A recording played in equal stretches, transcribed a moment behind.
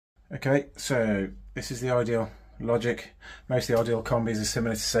Okay, so this is the Ideal Logic. Most of the Ideal Combis are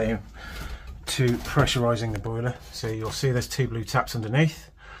similar to pressurising the boiler. So you'll see there's two blue taps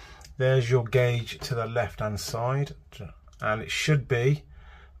underneath. There's your gauge to the left hand side, and it should be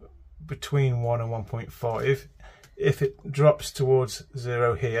between 1 and 1.5. If it drops towards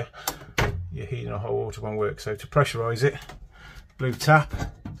 0 here, your heating or hot water won't work. So to pressurise it, blue tap,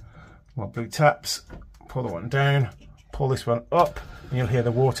 blue taps, pull the one down, pull this one up, and you'll hear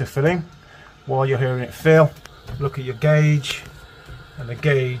the water filling. While you're hearing it fill, look at your gauge, and the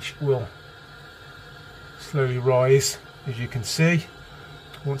gauge will slowly rise, as you can see.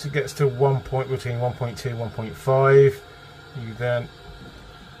 Once it gets to one point between 1.2 and 1.5, you then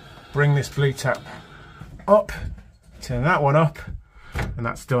bring this blue tap up, turn that one up, and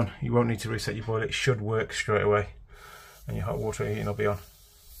that's done. You won't need to reset your boiler. It should work straight away, and your hot water heating will be on.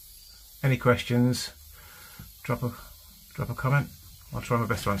 Any questions, drop a comment. I'll try my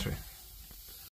best to answer it.